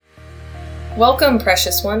Welcome,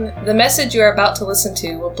 precious one. The message you are about to listen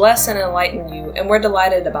to will bless and enlighten you, and we're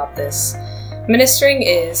delighted about this. Ministering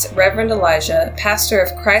is Reverend Elijah, pastor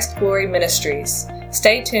of Christ Glory Ministries.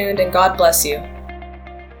 Stay tuned and God bless you.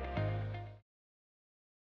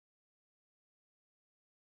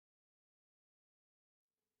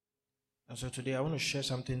 And so today I want to share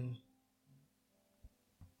something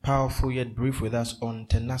powerful yet brief with us on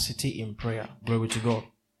tenacity in prayer. Glory to God.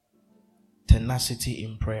 Tenacity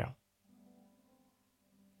in prayer.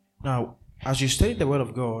 Now, as you study the Word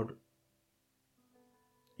of God,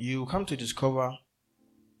 you come to discover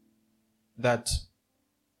that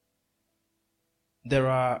there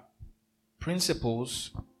are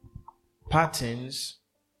principles, patterns,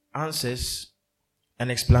 answers,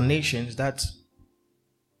 and explanations that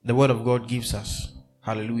the Word of God gives us.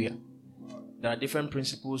 Hallelujah. There are different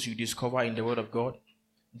principles you discover in the Word of God,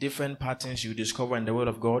 different patterns you discover in the Word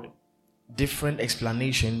of God, different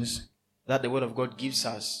explanations that the Word of God gives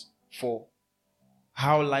us for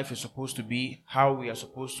how life is supposed to be, how we are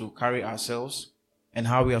supposed to carry ourselves, and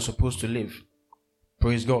how we are supposed to live.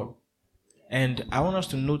 Praise God. And I want us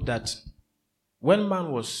to note that when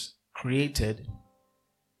man was created,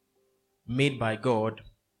 made by God,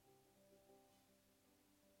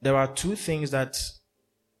 there are two things that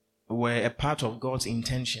were a part of God's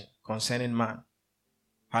intention concerning man.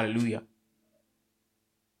 Hallelujah.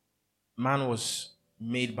 Man was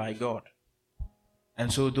made by God.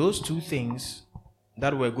 And so those two things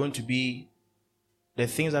that were going to be the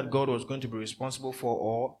things that God was going to be responsible for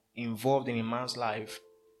or involved in a man's life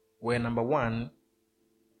were, number one,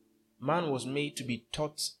 man was made to be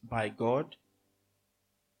taught by God.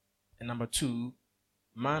 And number two,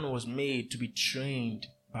 man was made to be trained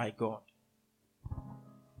by God.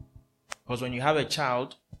 Because when you have a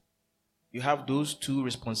child, you have those two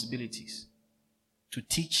responsibilities: to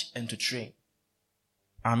teach and to train.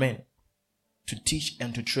 Amen. To teach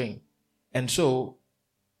and to train. And so,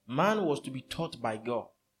 man was to be taught by God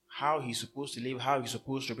how he's supposed to live, how he's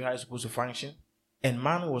supposed to be, how he's supposed to function. And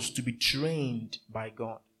man was to be trained by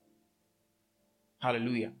God.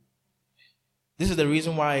 Hallelujah. This is the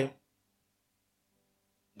reason why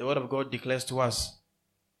the Word of God declares to us,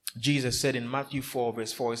 Jesus said in Matthew 4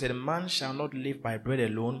 verse 4, he said, "Man shall not live by bread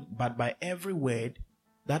alone, but by every word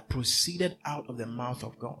that proceeded out of the mouth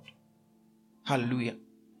of God." Hallelujah.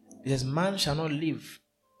 It says, man shall not live.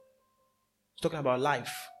 It's talking about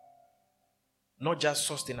life. Not just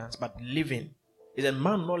sustenance, but living. It said,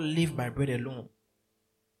 man not live by bread alone.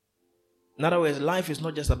 In other words, life is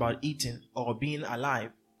not just about eating or being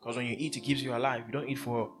alive. Because when you eat, it keeps you alive. You don't eat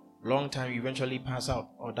for a long time, you eventually pass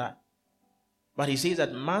out or die. But he says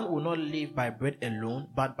that man will not live by bread alone,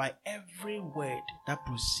 but by every word that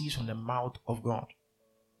proceeds from the mouth of God.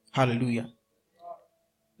 Hallelujah.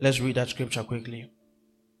 Let's read that scripture quickly.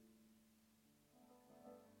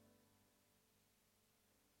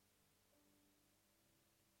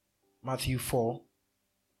 Matthew 4,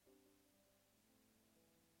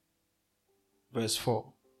 verse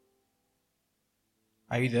 4.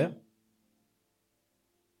 Are you there?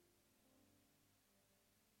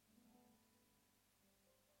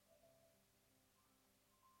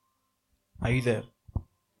 Are you there?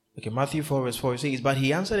 Okay, Matthew 4 verse 4 says, "But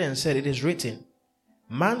he answered and said, It is written,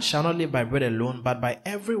 man shall not live by bread alone, but by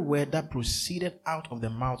every word that proceeded out of the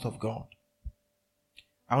mouth of God."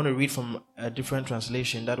 I want to read from a different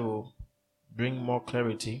translation that will bring more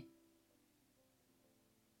clarity.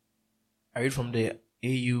 I read from the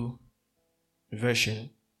AU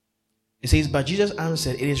version. It says, "But Jesus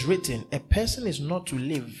answered, It is written, a person is not to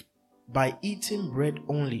live by eating bread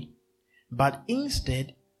only, but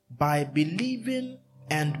instead by believing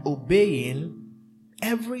and obeying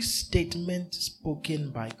every statement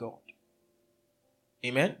spoken by God."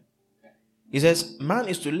 Amen. He says, man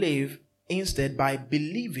is to live instead by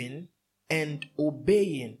believing and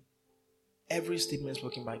obeying every statement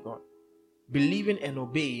spoken by God. Believing and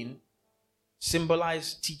obeying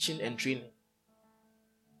symbolize teaching and training.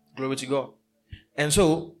 Glory to God. And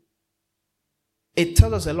so, it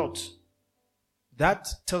tells us a lot. That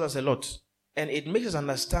tells us a lot. And it makes us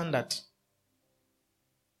understand that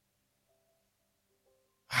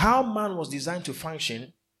how man was designed to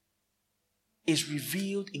function is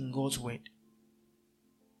revealed in God's word.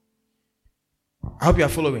 I hope you are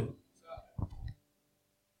following.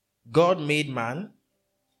 God made man,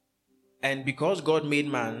 and because God made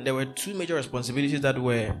man, there were two major responsibilities that God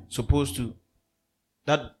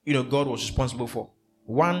was responsible for.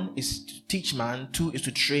 One is to teach man, two is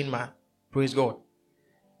to train man. Praise God.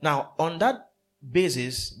 Now, on that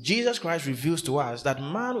basis, Jesus Christ reveals to us that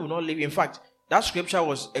man will not live. In fact, that scripture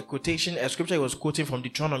was a scripture he was quoting from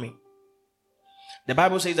Deuteronomy. The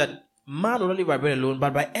Bible says that man will not live by bread alone,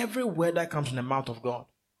 but by every word that comes from the mouth of God.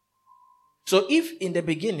 So if in the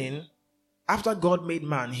beginning, after God made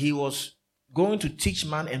man, he was going to teach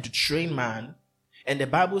man and to train man, and the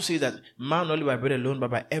Bible says that man not live by bread alone,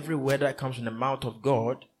 but by every word that comes from the mouth of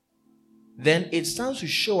God, then it stands to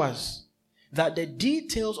show us that the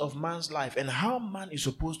details of man's life and how man is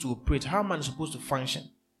supposed to operate, how man is supposed to function,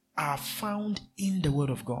 are found in the Word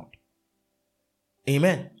of God.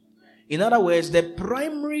 Amen. In other words, the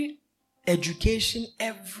primary education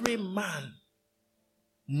every man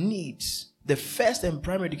needs, the first and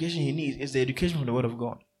primary education he needs, is the education from the Word of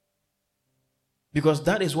God. Because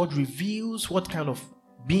that is what reveals what kind of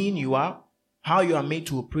being you are, how you are made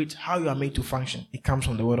to operate, how you are made to function. It comes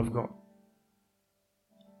from the Word of God.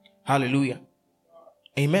 Hallelujah.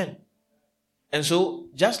 Amen. And so,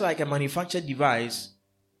 just like a manufactured device,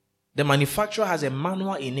 the manufacturer has a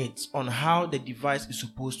manual in it on how the device is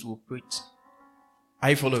supposed to operate.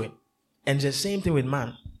 Are you following? And it's the same thing with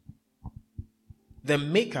man. The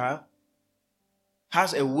maker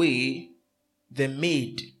has a way the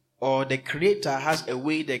made, or the creator has a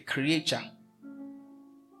way the creature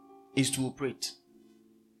is to operate.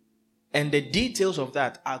 And the details of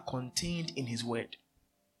that are contained in his word.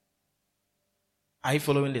 Are you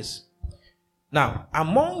following this? Now,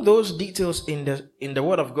 among those details in the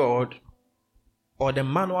word of God, or the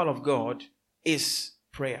manual of God, is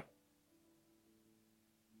prayer.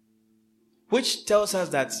 Which tells us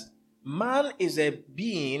that man is a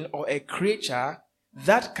being or a creature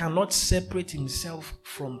that cannot separate himself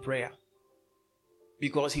from prayer,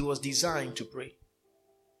 because he was designed to pray.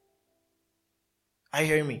 Are you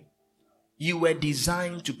hearing me? You were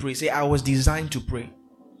designed to pray. Say, I was designed to pray.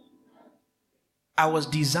 I was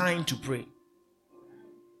designed to pray.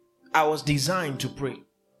 I was designed to pray.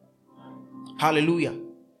 Hallelujah.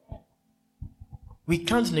 We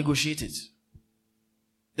can't negotiate it.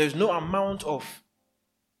 There's no amount of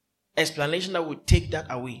explanation that would take that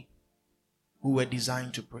away. We were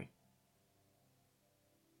designed to pray.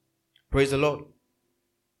 Praise the Lord.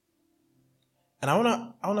 And I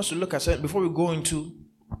want us to look at something before we go into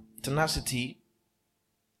tenacity.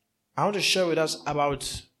 I want to share with us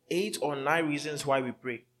about 8 or 9 reasons why we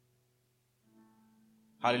pray.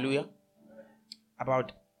 Hallelujah.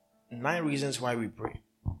 About 9 reasons why we pray.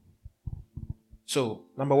 So,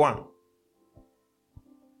 number 1.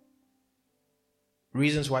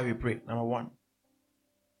 Reasons why we pray. Number 1.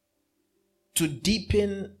 To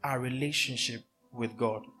deepen our relationship with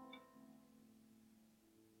God.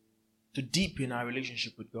 To deepen our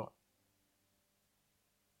relationship with God.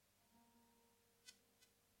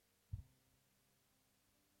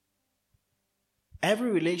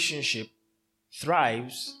 Every relationship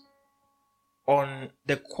thrives on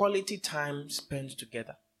the quality time spent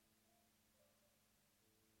together.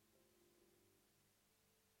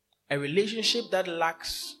 A relationship that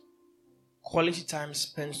lacks quality time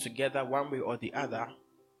spent together one way or the other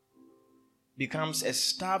becomes a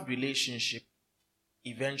starved relationship,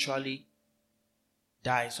 eventually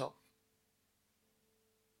dies off.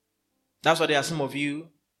 That's why there are some of you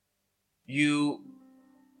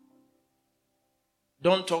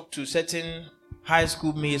don't talk to certain high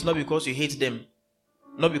school mates, not because you hate them,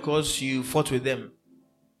 not because you fought with them.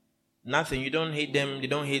 Nothing. You don't hate them, they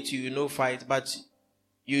don't hate you, no fight, but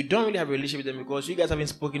you don't really have a relationship with them because you guys haven't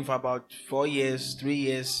spoken for about 4 years, 3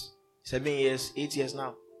 years, 7 years, 8 years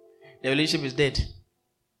now. The relationship is dead.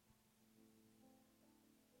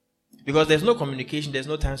 Because there's no communication, there's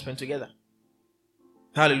no time spent together.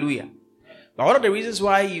 Hallelujah. But one of the reasons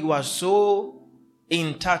why you are so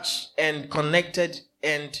in touch and connected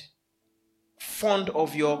and fond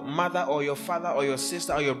of your mother or your father or your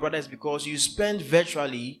sister or your brother is because you spend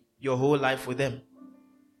virtually your whole life with them.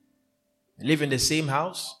 Live in the same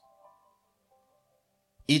house,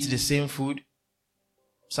 eat the same food,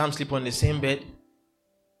 some sleep on the same bed.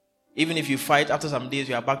 Even if you fight, after some days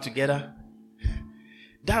you are back together.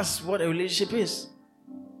 That's what a relationship is.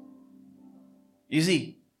 You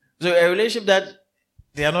see, so a relationship that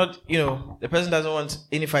they are not, the person doesn't want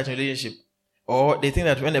any fight in a relationship. Or they think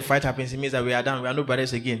that when the fight happens, it means that we are done, we are no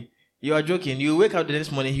brothers again. You are joking. You wake up the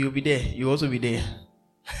next morning, he will be there. You will also be there.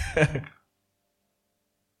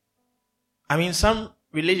 I mean, some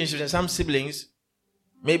relationships and some siblings,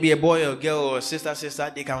 maybe a boy or girl or sister,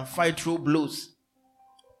 they can fight through blows.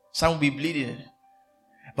 Some will be bleeding.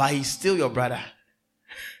 But he's still your brother.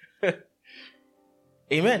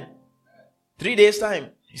 Amen. 3 days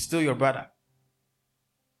time, he's still your brother.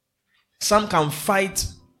 Some can fight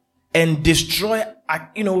and destroy,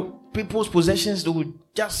 people's possessions. They would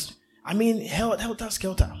just, helter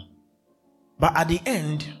skelter. But at the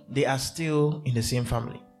end, they are still in the same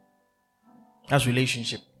family. That's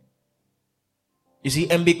relationship. You see,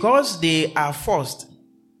 and because they are forced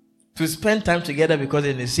to spend time together because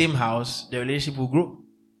they're in the same house, the relationship will grow.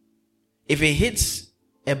 If it hits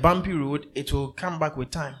a bumpy road, it will come back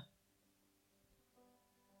with time.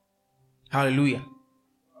 Hallelujah.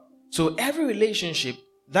 So every relationship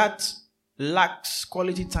that lacks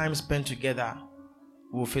quality time spent together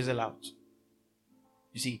will fizzle out.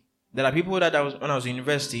 You see, there are people that when I was in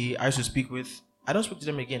university, I used to speak with. I don't speak to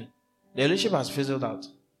them again. The relationship has fizzled out.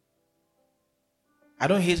 I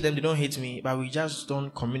don't hate them, they don't hate me, but we just don't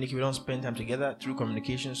communicate, we don't spend time together through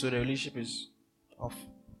communication, so the relationship is off.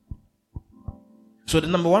 So the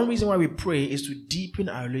number one reason why we pray is to deepen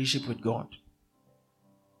our relationship with God.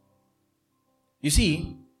 You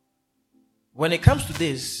see, when it comes to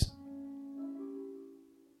this,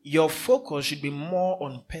 your focus should be more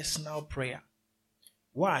on personal prayer.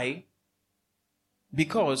 Why?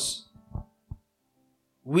 Because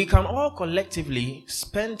we can all collectively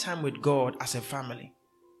spend time with God as a family.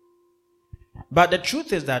 But the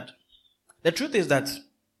truth is that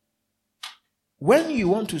when you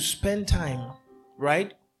want to spend time,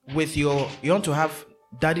 right, with you want to have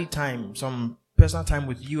daddy time, some personal time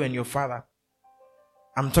with you and your father.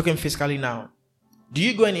 I'm talking physically now. Do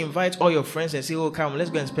you go and invite all your friends and say, oh, come, let's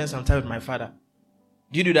go and spend some time with my father?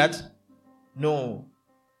 Do you do that? No.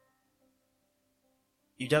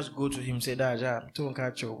 You just go to him, say, don't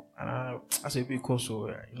catch you. And I say, because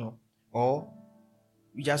so, or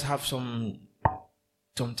we just have some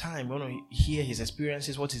time. We want to hear his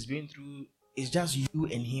experiences, what he's been through. It's just you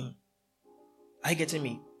and him. Are you getting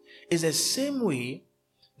me? It's the same way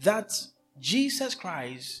that Jesus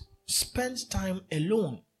Christ spent time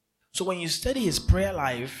alone. So when you study his prayer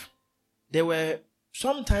life, there were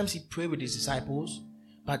sometimes he prayed with his disciples,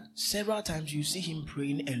 but several times you see him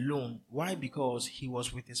praying alone. Why? Because he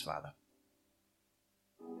was with his Father.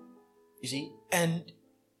 You see? And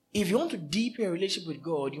if you want to deepen your relationship with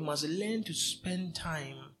God, you must learn to spend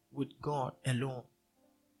time with God alone.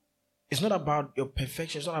 It's not about your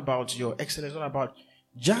perfection. It's not about your excellence. It's not about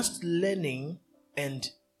just learning and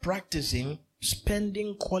practicing.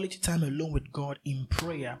 Spending quality time alone with God in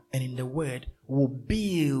prayer and in the Word will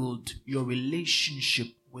build your relationship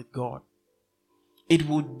with God. It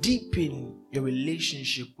will deepen your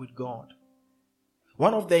relationship with God.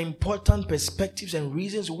 One of the important perspectives and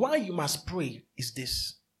reasons why you must pray is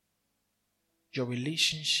this: your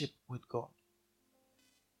relationship with God.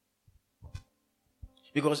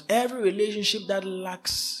 Because every relationship that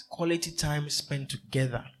lacks quality time spent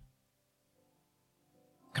together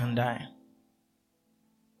can die.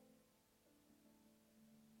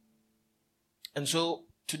 And so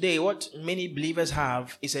today, what many believers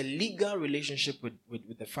have is a legal relationship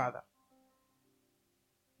with the Father.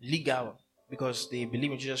 Legal, because they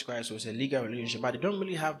believe in Jesus Christ, so it's a legal relationship, but they don't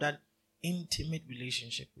really have that intimate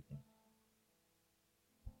relationship with him.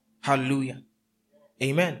 Hallelujah.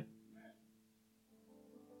 Amen.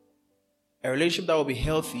 A relationship that will be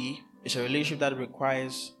healthy is a relationship that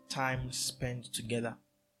requires time spent together,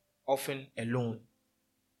 often alone.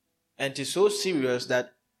 And it is so serious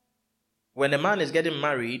that when a man is getting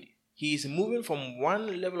married, he is moving from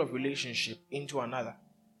one level of relationship into another.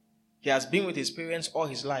 He has been with his parents all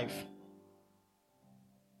his life.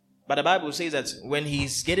 But the Bible says that when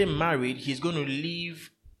he's getting married, he's going to leave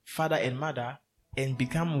father and mother and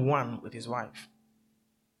become one with his wife.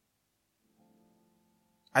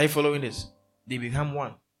 Are you following this? They become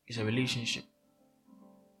one. It's a relationship.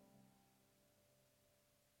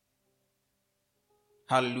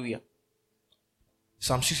 Hallelujah.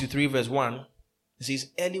 Psalm 63 verse 1, it says,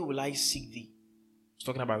 early will I seek thee. It's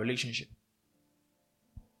talking about relationship.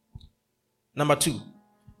 Number 2,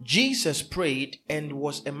 Jesus prayed and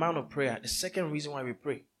was a man of prayer. The second reason why we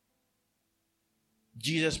pray.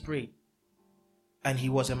 Jesus prayed and he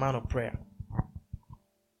was a man of prayer.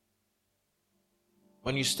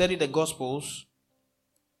 When you study the Gospels,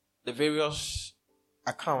 the various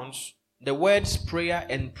accounts, the words prayer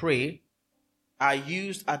and pray are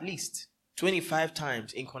used at least 25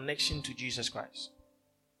 times in connection to Jesus Christ.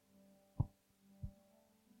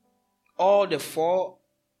 All the 4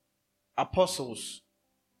 apostles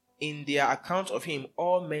in their account of him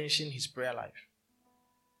all mention his prayer life.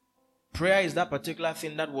 Prayer is that particular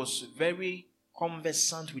thing that was very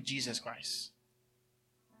conversant with Jesus Christ.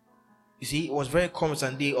 You see, it was very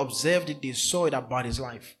conversant. They observed it, they saw it about his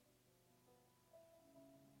life.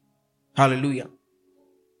 Hallelujah.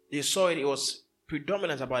 They saw it, it was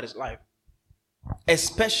predominant about his life.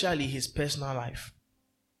 Especially his personal life.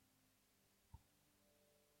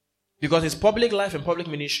 Because his public life and public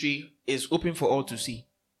ministry is open for all to see.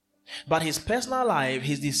 But his personal life,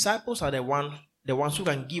 his disciples are the ones who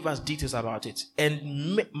can give us details about it.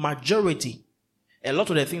 And majority, a lot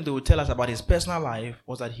of the things they would tell us about his personal life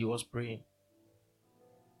was that he was praying.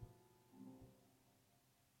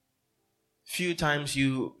 Sometimes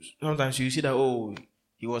you see that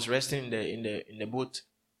he was resting in the boat.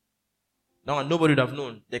 No, nobody would have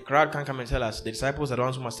known. The crowd can't come and tell us. The disciples are the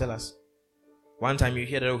ones who must tell us. One time you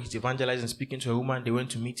hear that he's evangelizing, speaking to a woman, they went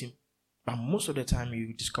to meet him. But most of the time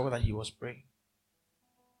you discover that he was praying.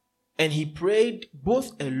 And he prayed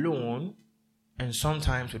both alone and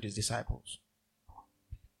sometimes with his disciples.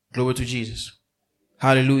 Glory to Jesus.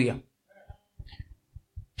 Hallelujah.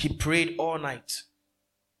 He prayed all night.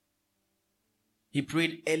 He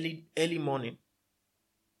prayed early morning.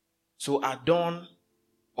 So at dawn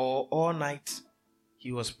or all night,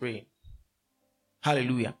 he was praying.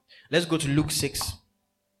 Hallelujah. Let's go to Luke 6.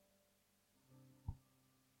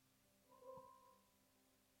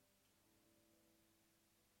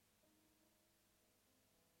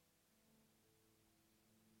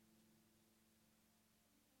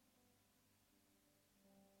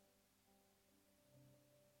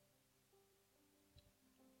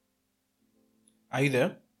 Are you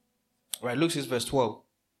there? Right, Luke 6 verse 12.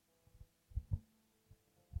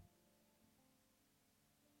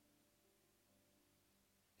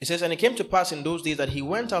 It says, and it came to pass in those days that he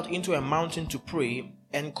went out into a mountain to pray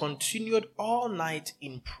and continued all night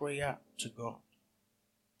in prayer to God.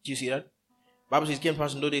 Do you see that? Bible says, it came to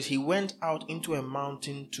pass in those days he went out into a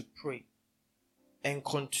mountain to pray and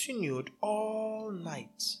continued all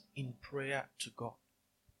night in prayer to God.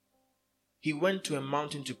 He went to a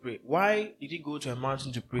mountain to pray. Why did he go to a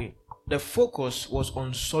mountain to pray? The focus was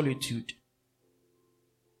on solitude.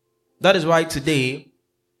 That is why today,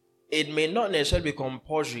 it may not necessarily be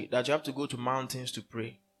compulsory that you have to go to mountains to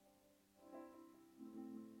pray.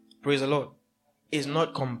 Praise the Lord. It's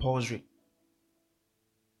not compulsory.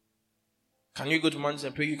 Can you go to mountains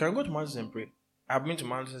and pray? You can go to mountains and pray. I've been to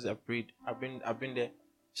mountains, I've prayed. I've been there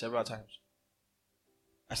several times.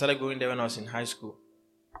 I started going there when I was in high school.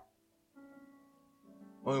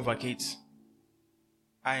 When we vacate,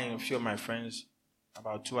 I and a few of my friends,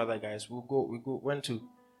 about 2 other guys, went to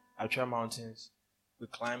Atra Mountains. We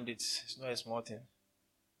climbed it. It's not a small thing.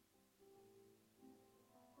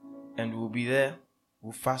 And we'll be there.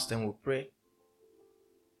 We'll fast and we'll pray.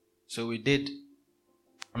 So we did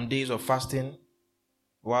some days of fasting.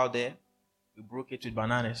 While there, we broke it with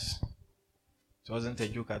bananas. It wasn't a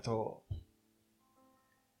joke at all.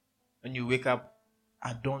 When you wake up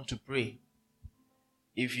at dawn to pray,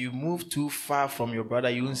 if you move too far from your brother,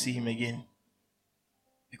 you won't see him again.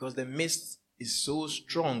 Because the mist is so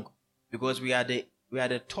strong. Because we are the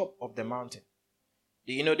top of the mountain.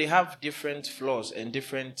 You know, they have different floors and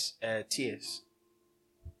different tiers.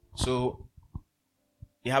 So,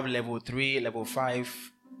 they have level 3, level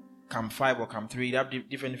 5, camp 5 or camp 3. They have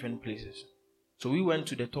different places. So, we went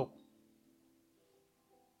to the top.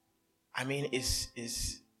 I mean, it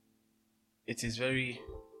is very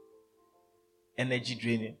energy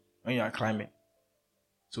draining when you are climbing.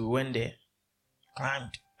 So, we went there,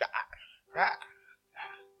 climbed,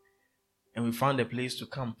 and we found a place to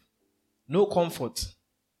camp. No comfort.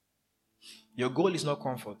 Your goal is not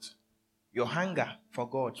comfort. Your hunger for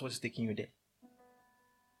God is what's taking you there.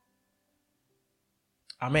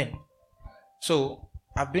 Amen. So,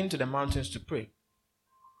 I've been to the mountains to pray.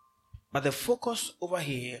 But the focus over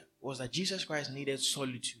here was that Jesus Christ needed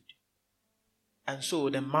solitude. And so,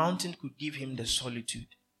 the mountain could give him the solitude.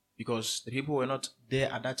 Because the people were not there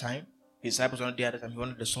at that time. His disciples were not there at that time. He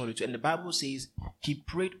wanted the solitude. And the Bible says he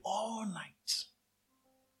prayed all night.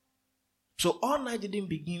 So all night didn't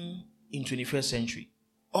begin in 21st century.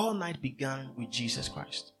 All night began with Jesus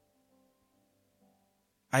Christ.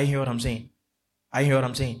 I hear what I'm saying.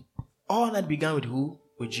 All night began with who?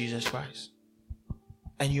 With Jesus Christ.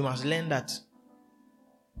 And you must learn that.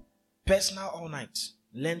 Personal all night.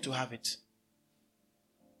 Learn to have it.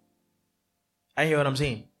 I hear what I'm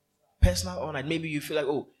saying. Personal all night. Maybe you feel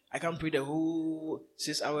like, I can't pray the whole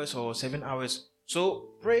 6 hours or 7 hours.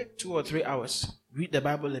 So pray 2 or 3 hours. Read the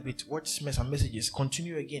Bible a bit. Watch some messages.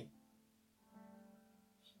 Continue again.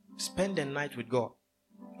 Spend the night with God.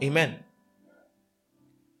 Amen.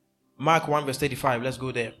 Mark 1 verse 35. Let's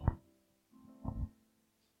go there.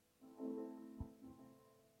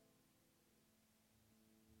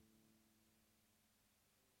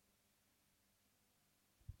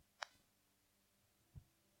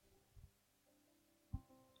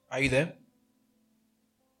 Are you there?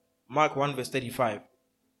 Mark 1 verse 35.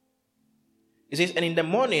 It says, and in the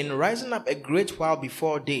morning, rising up a great while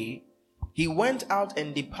before day, he went out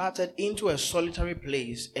and departed into a solitary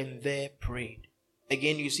place and there prayed.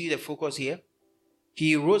 Again, you see the focus here.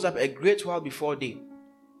 He rose up a great while before day,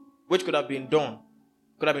 which could have been dawn.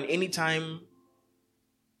 Could have been any time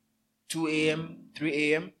 2 a.m., 3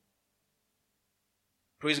 a.m.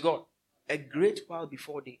 Praise God. A great while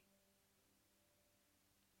before day.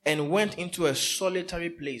 And went into a solitary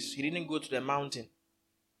place. He didn't go to the mountain.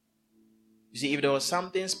 You see, if there was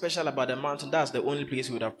something special about the mountain, that's the only place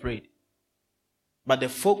he would have prayed. But the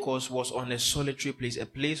focus was on a solitary place, a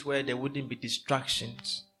place where there wouldn't be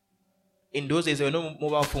distractions. In those days, there were no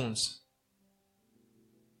mobile phones.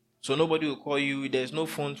 So nobody will call you. There's no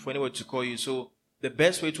phone for anybody to call you. So the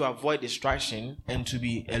best way to avoid distraction and to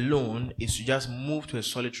be alone is to just move to a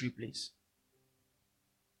solitary place.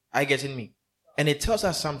 Are you getting me? And it tells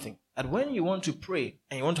us something. That when you want to pray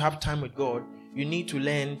and you want to have time with God, you need to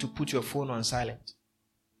learn to put your phone on silent.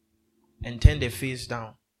 And turn the face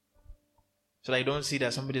down. So that you don't see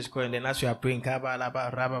that somebody is calling. Then as you are praying, you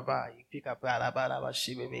pick up.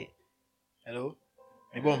 Hello?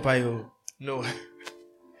 No.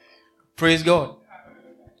 Praise God.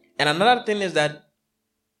 And another thing is that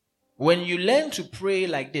when you learn to pray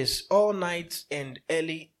like this all night and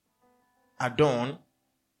early at dawn,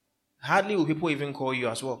 hardly will people even call you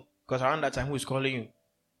as well. Because around that time, who is calling you?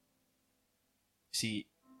 See,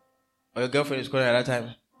 or your girlfriend is calling at that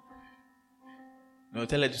time. No,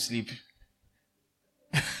 tell her to sleep.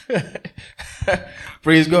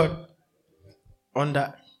 Praise God. On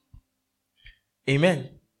that. Amen.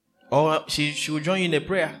 Or she will join you in the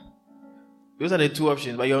prayer. Those are the two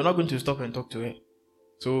options, but you're not going to stop and talk to her.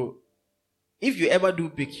 So, if you ever do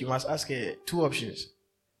pick, you must ask her two options.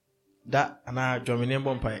 That and I join in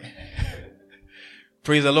Bompire.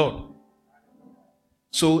 Praise the Lord.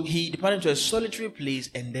 So he departed to a solitary place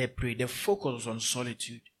and there prayed. The focus was on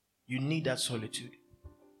solitude. You need that solitude.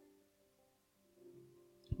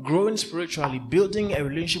 Growing spiritually, building a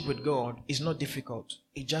relationship with God is not difficult.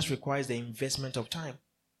 It just requires the investment of time.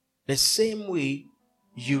 The same way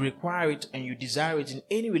you require it and you desire it in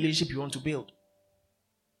any relationship you want to build.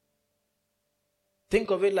 Think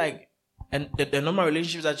of it like the normal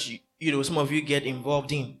relationships that you know some of you get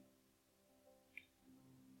involved in.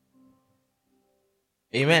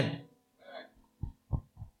 Amen.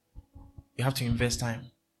 You have to invest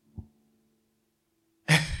time.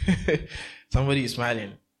 Somebody is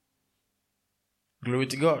smiling. Glory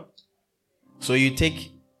to God. So you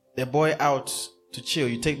take the boy out to chill.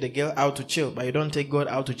 You take the girl out to chill. But you don't take God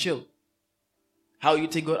out to chill. How you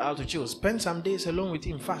take God out to chill? Spend some days alone with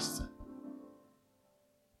him fast.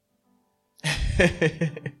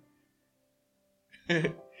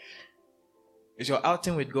 It's your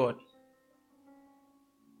outing with God.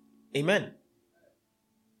 Amen.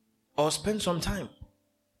 Or spend some time.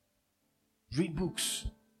 Read books.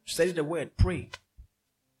 Study the word. Pray.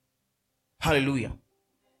 Hallelujah.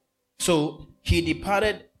 So he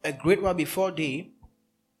departed a great while before day.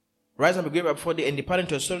 Rise up a great while before day and departed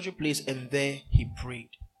to a solitary place, and there he prayed.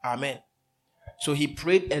 Amen. So he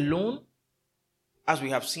prayed alone, as we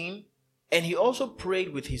have seen, and he also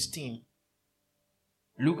prayed with his team.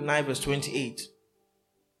 Luke 9 verse 28.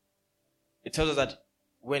 It tells us that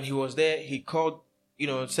when he was there, he called,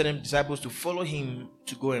 certain disciples to follow him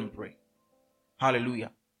to go and pray.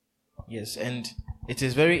 Hallelujah. Yes, and it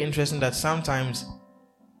is very interesting that sometimes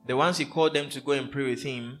the ones he called them to go and pray with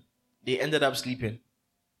him, they ended up sleeping.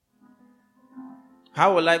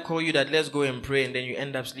 How will I call you that let's go and pray and then you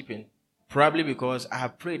end up sleeping? Probably because I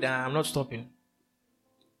have prayed and I'm not stopping.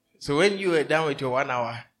 So when you were done with your 1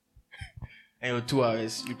 hour and your 2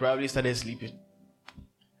 hours, you probably started sleeping.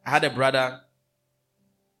 I had a brother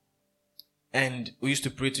and we used to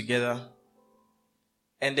pray together.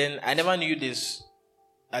 And then I never knew this,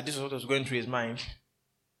 that this was what was going through his mind.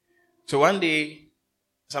 So one day,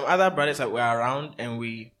 some other brothers that were around and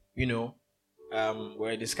we,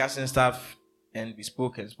 were discussing stuff and we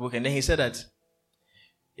spoke. And then he said that,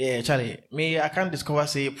 yeah, Charlie, I can't discover,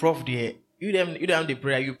 say, Prof, dear, you don't have the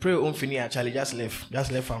prayer, you pray on finish, Charlie, just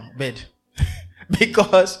left from bed.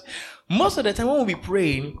 Because most of the time when we'll be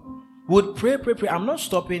praying, would pray. I'm not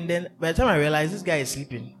stopping. Then by the time I realized this guy is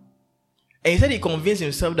sleeping. And he said he convinced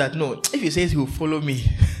himself that no, if he says he will follow me.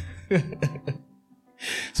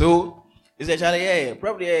 So he said, Charlie,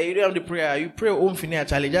 probably you don't have the prayer. You pray home finish,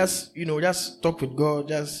 Charlie. Just talk with God.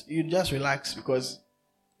 Just relax because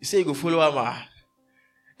you say you go follow him.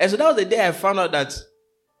 And so that was the day I found out that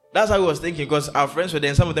that's how he was thinking, because our friends were there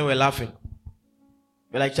and some of them were laughing.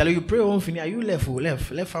 But like, Charlie, you pray home finish. Are you left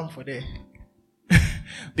farm for there?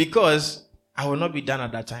 Because I will not be done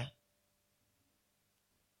at that time.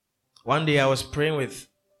 One day I was praying with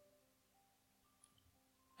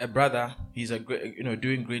a brother. He's a great,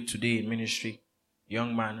 doing great today in ministry.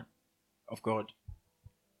 Young man of God.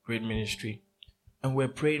 Great ministry. And we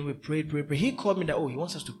prayed. He called me that, he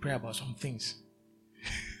wants us to pray about some things.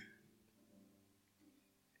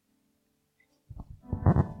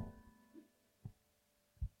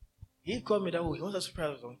 He called me that way. He wants us to pray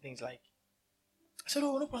on things like, I said,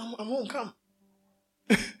 oh, no problem. I'm home. Come.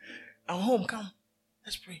 I'm home. Come.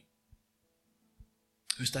 Let's pray.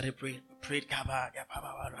 We started praying. We prayed.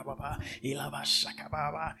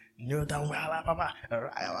 Kneel down.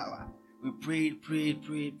 We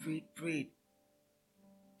prayed.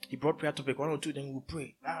 He brought prayer topic 1 or 2, then we'll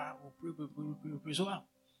pray. We'll pray. So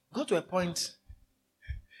got to a point.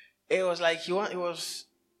 It was like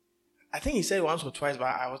I think he said it once or twice, but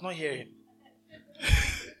I was not hearing.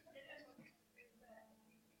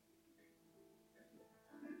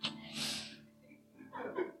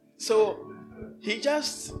 So he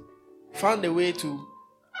just found a way to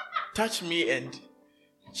touch me and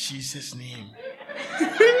Jesus' name.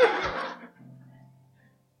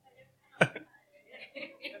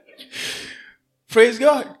 Praise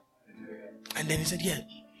God. And then he said, yeah.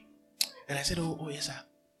 And I said, oh yes, sir.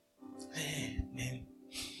 And then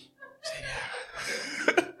he said,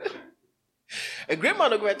 yeah. A great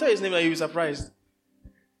man of God, I tell his name that you'll be surprised.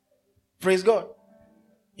 Praise God.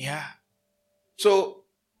 Yeah. So,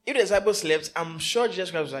 if the disciples slept, I'm sure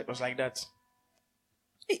Jesus Christ was like that.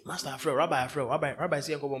 Hey, Master Afro, Rabbi,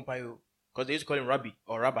 say because they used to call him Rabbi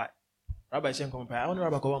or Rabbi. Rabbi say I want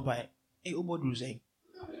Rabbi Kobompayo. Hey, Obodu saying.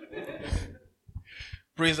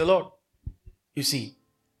 Praise the Lord. You see.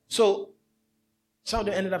 So, some of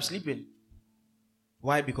them ended up sleeping.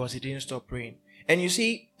 Why? Because he didn't stop praying. And you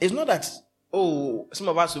see, it's not that, some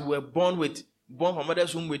of us were born from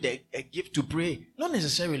mother's womb with a gift to pray. Not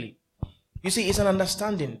necessarily. You see, it's an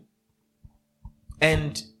understanding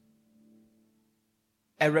and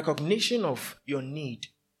a recognition of your need.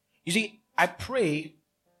 You see, I pray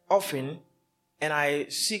often and I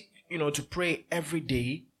seek, to pray every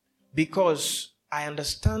day because I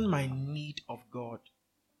understand my need of God.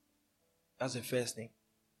 That's the first thing.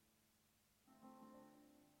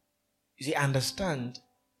 You see, I understand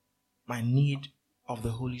my need of the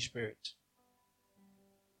Holy Spirit.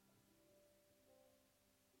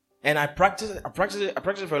 And I practice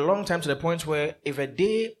it for a long time to the point where if a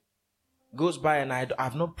day goes by and I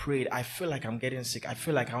have not prayed, I feel like I'm getting sick. I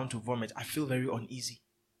feel like I want to vomit. I feel very uneasy.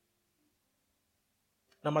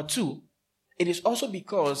 Number 2, it is also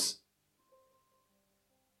because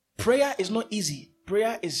prayer is not easy.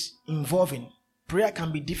 Prayer is involving. Prayer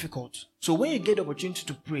can be difficult. So when you get the opportunity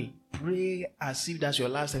to pray, pray as if that's your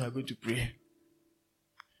last time you're going to pray.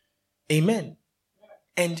 Amen.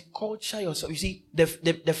 And culture yourself. You see, the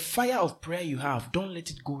fire of prayer you have, don't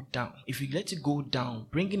let it go down. If you let it go down,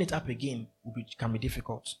 bringing it up again can be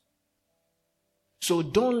difficult. So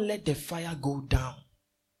don't let the fire go down.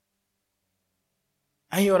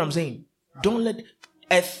 I hear what I'm saying. Don't let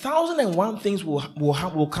 1,001 things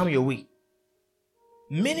will come your way.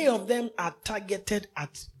 Many of them are targeted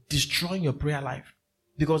at destroying your prayer life.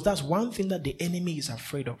 Because that's one thing that the enemy is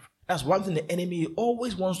afraid of. That's one thing the enemy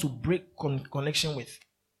always wants to break connection with.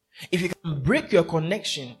 If you can break your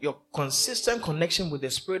connection, your consistent connection with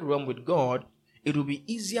the spirit realm, with God, it will be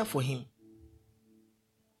easier for him.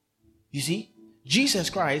 You see, Jesus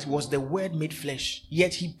Christ was the Word made flesh,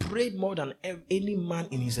 yet he prayed more than any man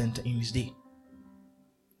in his day.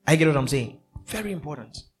 I get what I'm saying? Very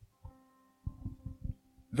important.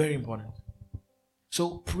 Very important.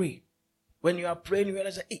 So pray. When you are praying, you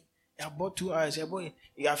realize that, hey, you have about 2 hours,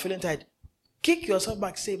 you are feeling tired. Kick yourself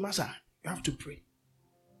back, say, Master, you have to pray.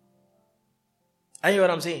 I hear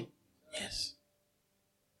what I'm saying? Yes.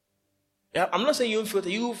 Yeah, I'm not saying you filter.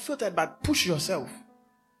 You filter, but push yourself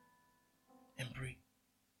and pray.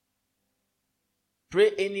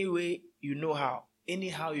 Pray any way you know how.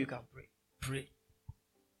 Anyhow you can pray. Pray.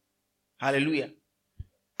 Hallelujah.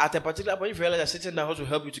 At a particular point, if you realize that sitting down will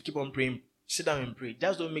help you to keep on praying, sit down and pray.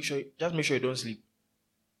 Just make sure you don't sleep.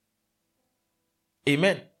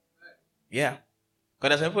 Amen. Yeah.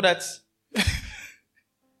 Because there's people that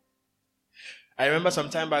I remember some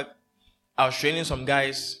time back, I was training some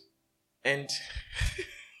guys and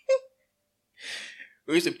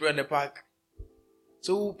we used to pray in the park.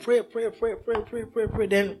 So we'll pray.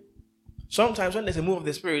 Then sometimes when there's a move of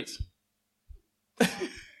the Spirit,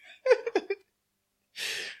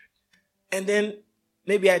 and then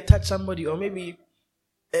maybe I touch somebody, or maybe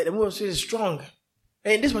the move of the Spirit is strong.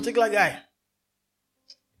 And this particular guy,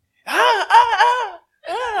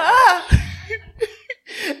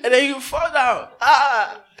 and then you fall down.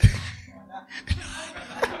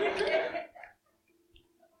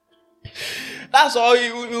 That's all.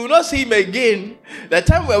 You will not see him again. The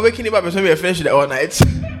time we're waking him up is when we're finished all night.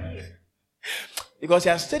 Because he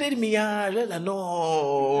has studied me.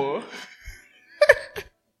 No.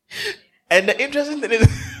 And the interesting thing is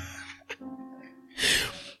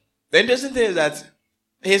that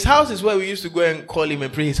His house is where we used to go and call him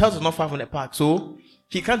and pray. His house is not far from the park, so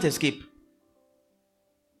he can't escape.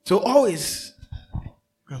 So always,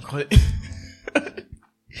 I'm call it.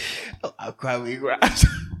 Oh, I'll cry with grass.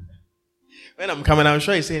 When I'm coming, I'm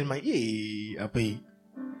sure he's saying, "My yeah, I pay."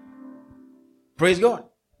 Praise God.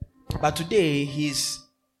 But today he's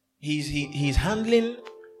handling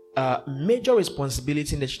major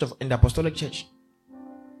responsibility in the church in the apostolic church.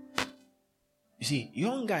 You see,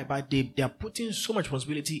 young guy, but they are putting so much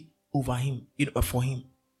responsibility over him, for him.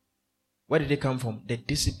 Where did they come from? The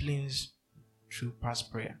disciplines through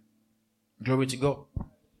past prayer. Glory to God.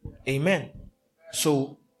 Amen.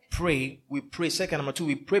 So pray. We pray. Second, number two,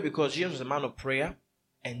 we pray because Jesus was a man of prayer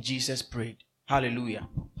and Jesus prayed. Hallelujah.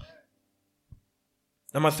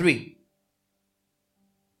 Number three,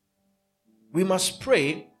 we must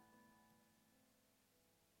pray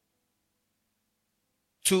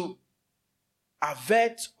to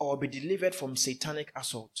avert or be delivered from satanic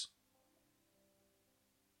assault.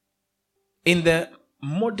 In the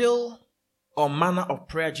model or manner of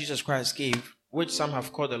prayer Jesus Christ gave, which some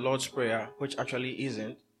have called the Lord's Prayer, which actually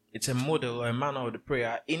isn't, it's a model or a manner of the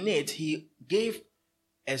prayer. In it, he gave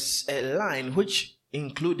a line which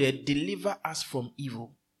included, "Deliver us from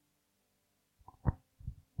evil."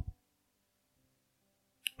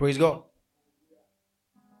 Praise God.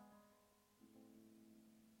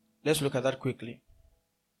 Let's look at that quickly.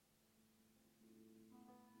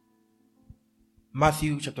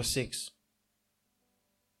 Matthew chapter 6.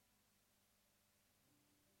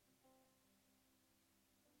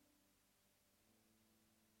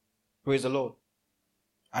 Praise the Lord.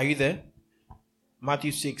 Are you there?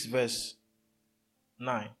 Matthew 6 verse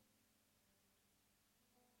 9.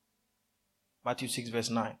 Matthew 6 verse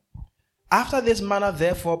 9. "After this manner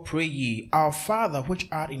therefore pray ye, Our Father which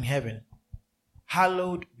art in heaven,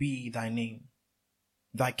 hallowed be thy name.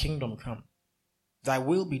 Thy kingdom come. Thy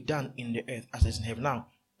will be done in the earth as it is in heaven."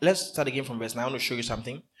 Now, let's start again from verse 9. I want to show you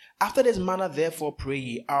something. "After this manner therefore pray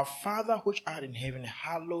ye, Our Father which art in heaven,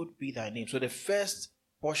 hallowed be thy name." So the first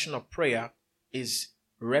portion of prayer is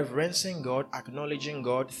reverencing God, acknowledging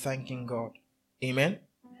God, thanking God. Amen.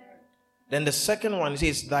 Then the second one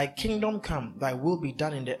says, "Thy kingdom come, thy will be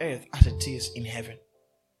done in the earth as it is in heaven."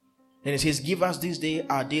 Then it says, "Give us this day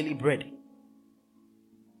our daily bread.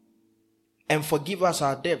 And forgive us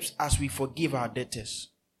our debts as we forgive our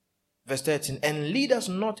debtors." Verse 13, "And lead us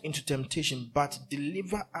not into temptation, but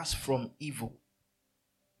deliver us from evil."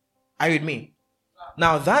 Are you with me?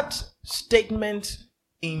 Now that statement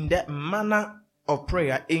in that manner of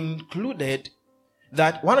prayer included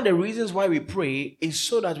that one of the reasons why we pray is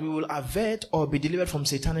so that we will avert or be delivered from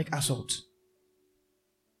satanic assault.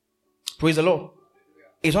 Praise the Lord.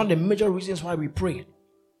 It's one of the major reasons why we pray.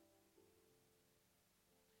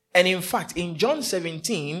 And in fact, in John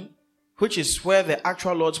 17, which is where the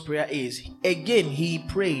actual Lord's Prayer is, again, he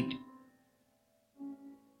prayed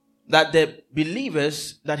that the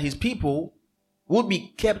believers, that his people, would be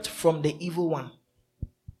kept from the evil one.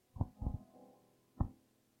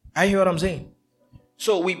 I hear what I'm saying?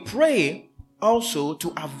 So we pray also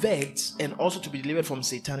to avert and also to be delivered from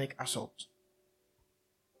satanic assault.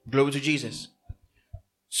 Glory to Jesus.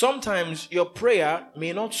 Sometimes your prayer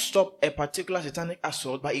may not stop a particular satanic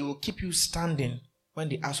assault, but it will keep you standing when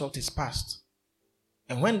the assault is past.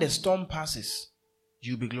 And when the storm passes,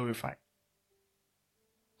 you'll be glorified.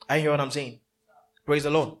 I hear what I'm saying? Praise the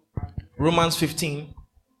Lord. Romans 15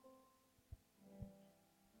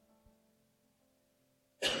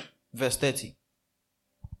 verse 30.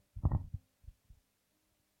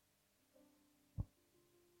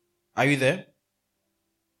 Are you there?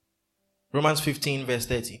 Romans 15 verse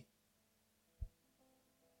 30.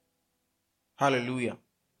 Hallelujah.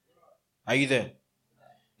 Are you there?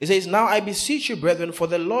 It says, "Now I beseech you, brethren, for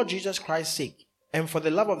the Lord Jesus Christ's sake, and for the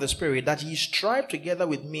love of the Spirit, that ye strive together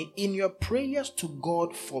with me in your prayers to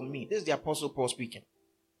God for me." This is the Apostle Paul speaking.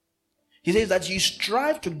 He says that you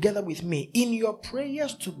strive together with me in your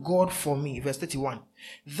prayers to God for me. Verse 31.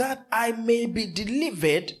 "That I may be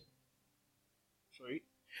delivered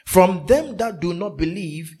from them that do not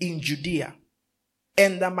believe in Judea,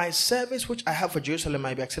 and that my service which I have for Jerusalem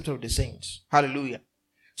might be accepted of the saints." Hallelujah.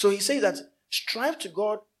 So he says that strive to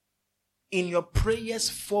God in your prayers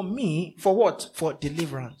for me. For what? For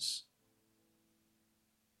deliverance.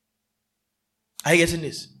 Are you getting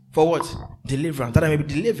this? For what? Deliverance. That I may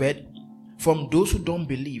be delivered from those who don't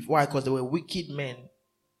believe. Why? Because there were wicked men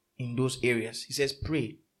in those areas. He says,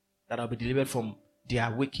 pray that I'll be delivered from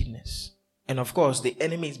their wickedness. And of course, the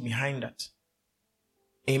enemy is behind that.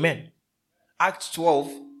 Amen. Acts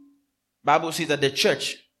 12, Bible says that the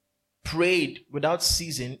church prayed without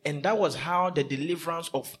ceasing, and that was how the deliverance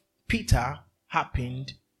of Peter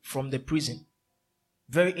happened from the prison.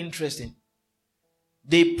 Very interesting.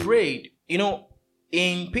 They prayed.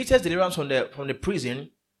 In Peter's deliverance from the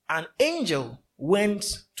prison, an angel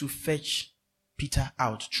went to fetch Peter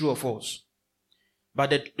out. True or false? But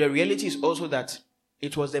the reality is also that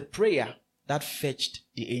it was the prayer that fetched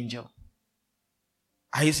the angel.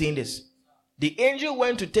 Are you seeing this? The angel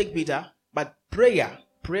went to take Peter, but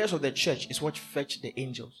prayers of the church is what fetched the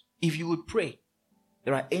angels. If you would pray,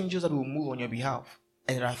 there are angels that will move on your behalf,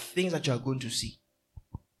 and there are things that you are going to see.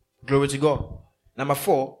 Glory to God. Number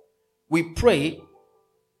 4, we pray.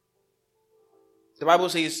 The Bible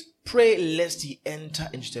says, pray lest ye enter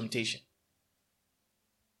into temptation.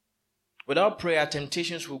 Without prayer,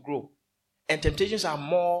 temptations will grow. And temptations are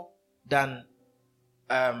more than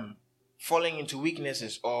falling into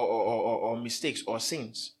weaknesses or mistakes or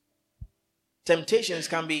sins. Temptations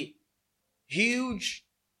can be huge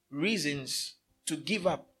reasons to give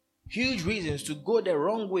up, huge reasons to go the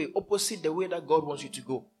wrong way, opposite the way that God wants you to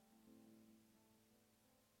go.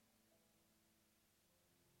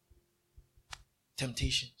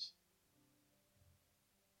 Temptations.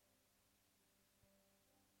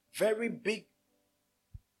 Very big,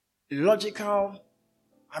 logical,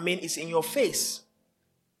 it's in your face.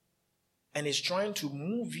 And it's trying to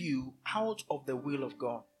move you out of the will of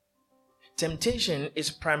God. Temptation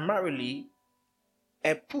is primarily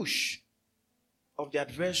a push of the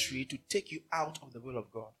adversary to take you out of the will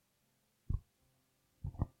of God.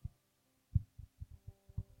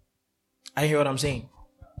 I hear what I'm saying.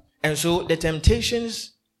 And so the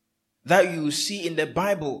temptations that you see in the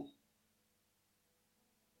Bible,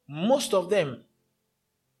 most of them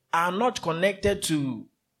are not connected to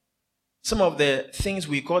some of the things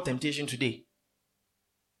we call temptation today.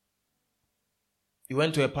 You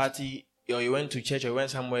went to a party, or you went to church, or you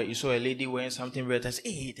went somewhere, you saw a lady wearing something red, and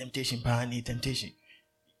say, hey, temptation, pani, temptation.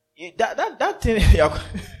 That thing.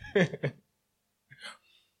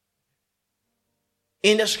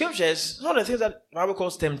 In the scriptures, some of the things that the Bible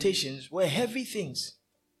calls temptations were heavy things.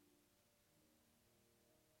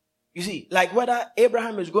 You see, like whether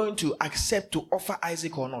Abraham is going to accept to offer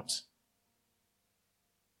Isaac or not.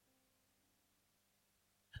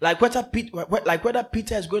 Like whether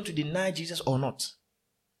Peter is going to deny Jesus or not.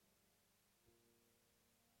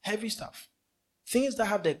 Heavy stuff. Things that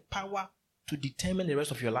have the power to determine the rest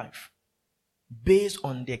of your life based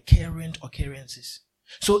on the current occurrences.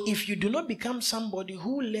 So if you do not become somebody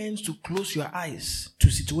who learns to close your eyes to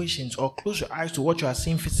situations or close your eyes to what you are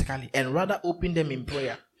seeing physically and rather open them in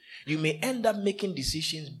prayer, you may end up making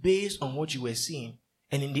decisions based on what you were seeing,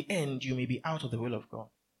 and in the end you may be out of the will of God.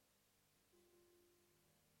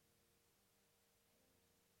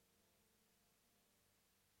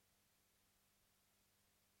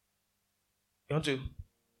 You want to?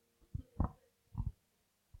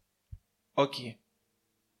 Okay.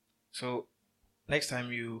 So next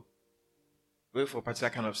time you wait for a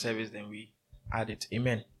particular kind of service, then we add it.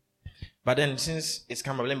 Amen. But then since it's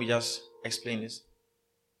come up, let me just explain this.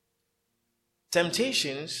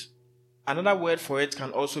 Temptations, another word for it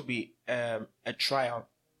can also be a trial.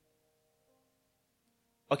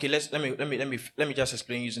 Okay, let me just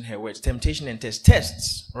explain using her words. Temptation and test.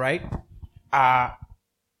 Tests, right, are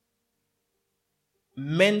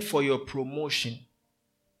meant for your promotion.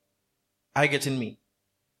 Are you getting me?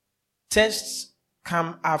 Tests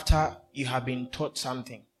come after you have been taught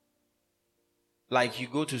something. Like you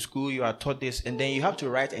go to school, you are taught this, and then you have to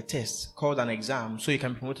write a test called an exam so you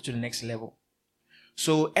can be promoted to the next level.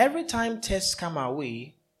 So every time tests come our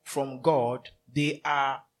way from God, they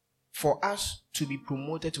are for us to be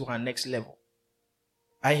promoted to our next level.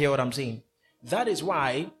 I hear what I'm saying. That is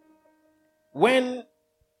why when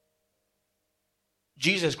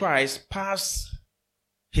Jesus Christ passed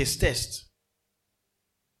his test,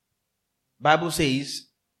 Bible says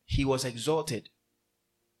he was exalted.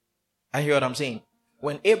 I hear what I'm saying.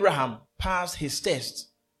 When Abraham passed his test,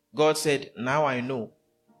 God said, now I know.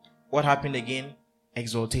 What happened again?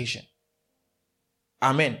 Exaltation.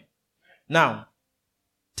 Amen. Now,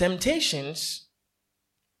 temptations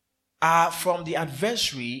are from the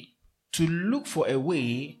adversary to look for a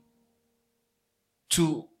way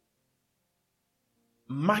to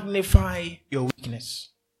magnify your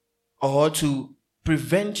weakness or to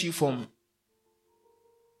prevent you from,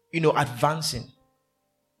 advancing.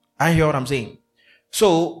 I hear what I'm saying.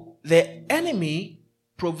 So the enemy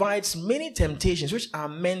provides many temptations which are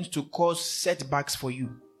meant to cause setbacks for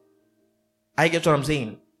you. I get what I'm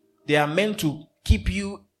saying. They are meant to keep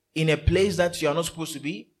you in a place that you are not supposed to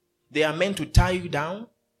be. They are meant to tie you down.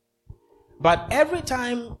 But every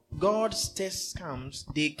time God's tests comes,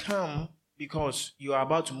 they come because you are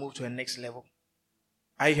about to move to a next level.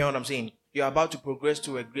 I hear what I'm saying. you're about to progress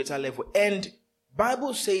to a greater level. And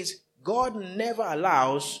Bible says God never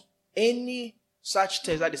allows any such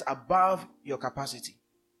test that is above your capacity.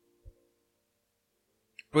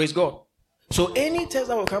 Praise God. So any test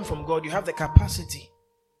that will come from God, you have the capacity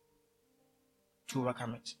to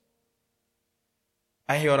overcome it.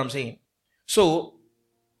 I hear what I'm saying. So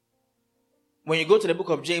when you go to the book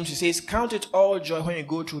of James, it says, count it all joy when you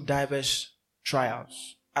go through diverse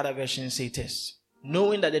trials. Other versions say tests.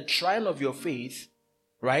 Knowing that the trial of your faith,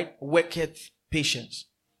 right, worketh patience.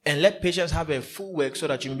 And let patience have a full work so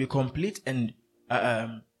that you may be complete and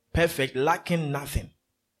perfect, lacking nothing.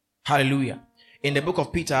 Hallelujah. In the book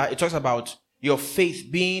of Peter, it talks about your faith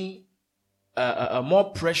being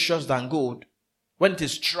more precious than gold. When it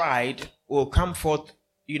is tried, it will come forth,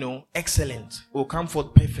 excellent. It will come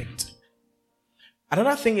forth perfect.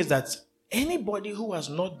 Another thing is that anybody who has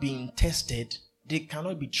not been tested, they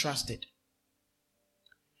cannot be trusted.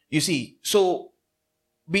 You see, so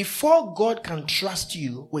before God can trust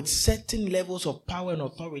you with certain levels of power and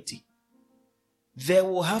authority, there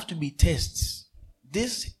will have to be tests.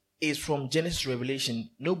 This is from Genesis to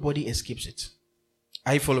Revelation. Nobody escapes it.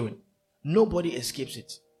 Are you following? Nobody escapes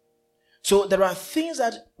it. So there are things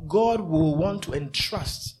that God will want to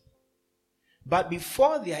entrust. But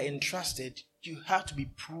before they are entrusted, you have to be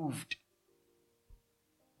proved.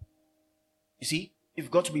 You see,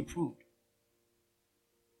 you've got to be proved.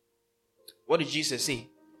 What did Jesus say?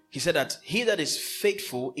 He said that he that is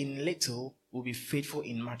faithful in little will be faithful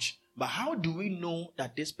in much. But how do we know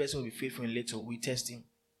that this person will be faithful in little? We test him.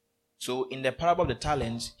 So in the parable of the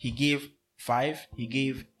talents, he gave 5, he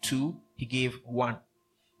gave 2, he gave 1.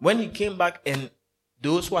 When he came back and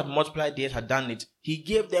those who had multiplied theirs had done it, he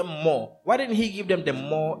gave them more. Why didn't he give them the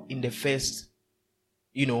more in the first,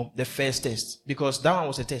 the first test? Because that one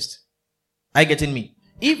was a test. Are you getting me?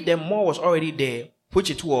 If the more was already there, which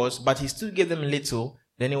it was, but he still gave them little,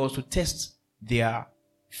 then it was to test their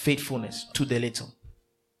faithfulness to the little.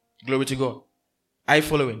 Glory to God. Are you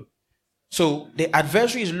following? So the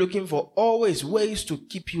adversary is looking for always ways to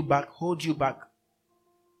keep you back, hold you back,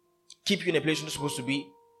 keep you in a place you're not supposed to be.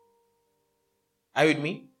 Are you with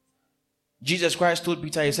me? Jesus Christ told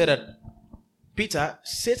Peter, he said that, Peter,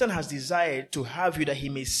 Satan has desired to have you that he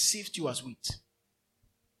may sift you as wheat.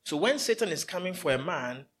 So when Satan is coming for a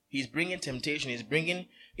man, he's bringing temptation, he's bringing,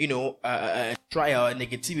 a trial, a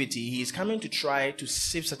negativity. He is coming to try to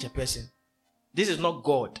sift such a person. This is not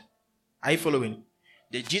God. Are you following?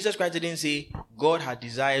 Jesus Christ didn't say God had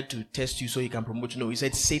desired to test you so he can promote you. No, he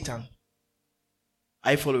said Satan.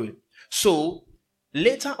 Are you following? So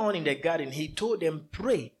later on in the garden, he told them,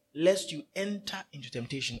 pray lest you enter into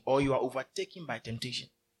temptation or you are overtaken by temptation.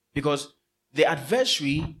 Because the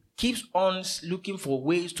adversary keeps on looking for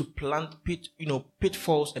ways to plant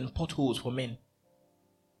pitfalls and potholes for men.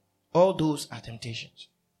 All those are temptations.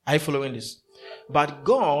 Are you following this? But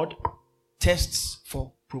God tests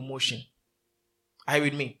for promotion. Are you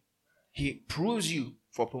with me? He proves you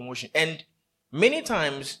for promotion. And many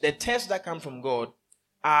times the tests that come from God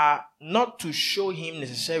are not to show him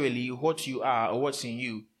necessarily what you are or what's in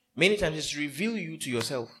you. Many times it's to reveal you to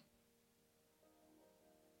yourself.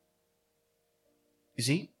 You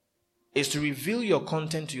see? It's to reveal your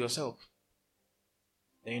content to yourself.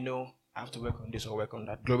 Then I have to work on this or work on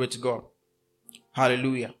that. Glory to God.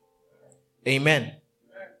 Hallelujah. Amen.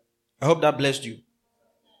 I hope that blessed you.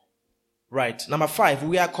 Right. Number 5,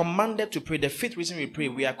 we are commanded to pray. The 5th reason we pray,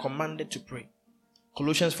 we are commanded to pray.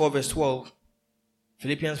 Colossians 4 verse 12.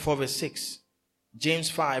 Philippians 4 verse 6. James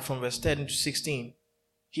 5 from verse 10 to 16.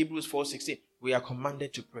 Hebrews 4:16. We are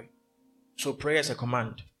commanded to pray. So prayer is a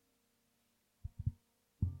command.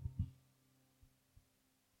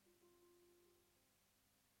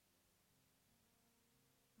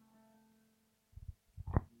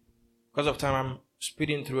 Because of time, I'm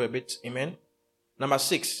speeding through a bit. Amen. Number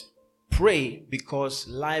 6, pray because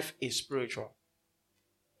life is spiritual.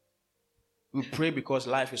 We pray because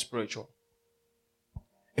life is spiritual.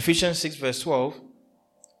 Ephesians 6 verse 12,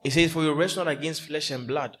 it says, for you wrestle not against flesh and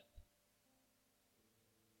blood.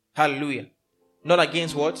 Hallelujah. Not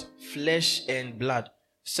against what? Flesh and blood.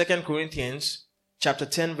 2 Corinthians chapter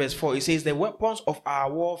 10 verse 4, it says, the weapons of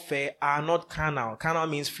our warfare are not carnal. Carnal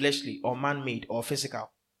means fleshly or man-made or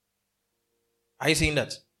physical. Are you seeing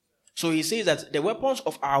that? So he says that the weapons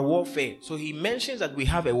of our warfare. So he mentions that we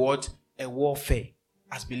have a what? A warfare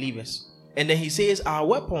as believers. And then he says our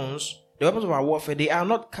weapons, the weapons of our warfare, they are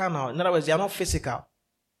not carnal. In other words, they are not physical.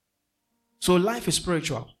 So life is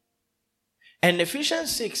spiritual. And Ephesians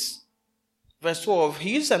 6 verse 12,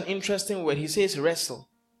 he uses an interesting word. He says wrestle.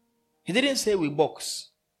 He didn't say we box.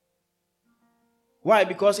 Why?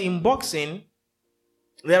 Because in boxing,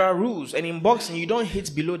 There are rules, and in boxing, you don't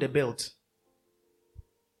hit below the belt.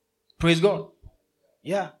 Praise God.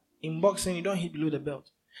 Yeah, in boxing, you don't hit below the belt.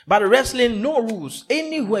 But wrestling, no rules.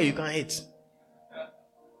 Anywhere you can hit.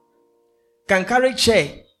 Can carry chair.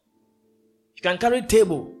 You can carry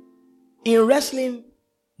table. In wrestling,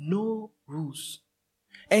 no rules.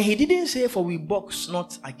 And he didn't say, for we box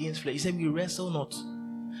not against flesh. He said, we wrestle not.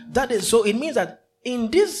 That is so. It means that in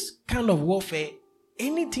this kind of warfare,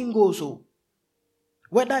 anything goes. So,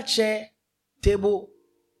 whether chair, table.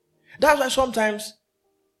 That's why sometimes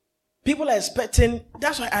people are expecting.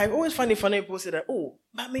 That's why I always find it funny. People say that, oh,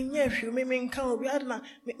 but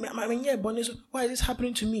why is this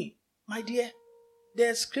happening to me? My dear,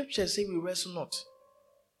 the scriptures say we wrestle not.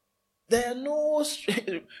 There are no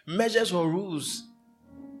measures or rules.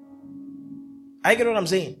 I get what I'm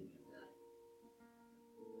saying.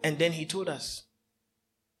 And then he told us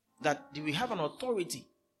that we have an authority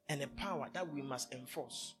and a power that we must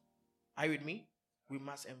enforce. Are you with me? We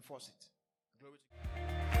must enforce it. Glory to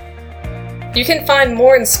God. You can find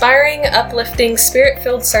more inspiring, uplifting,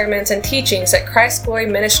 spirit-filled sermons and teachings at Christ Glory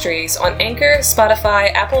Ministries on Anchor,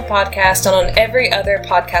 Spotify, Apple Podcasts, and on every other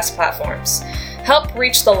podcast platforms. Help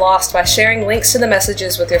reach the lost by sharing links to the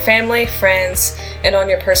messages with your family, friends, and on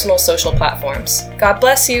your personal social platforms. God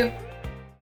bless you.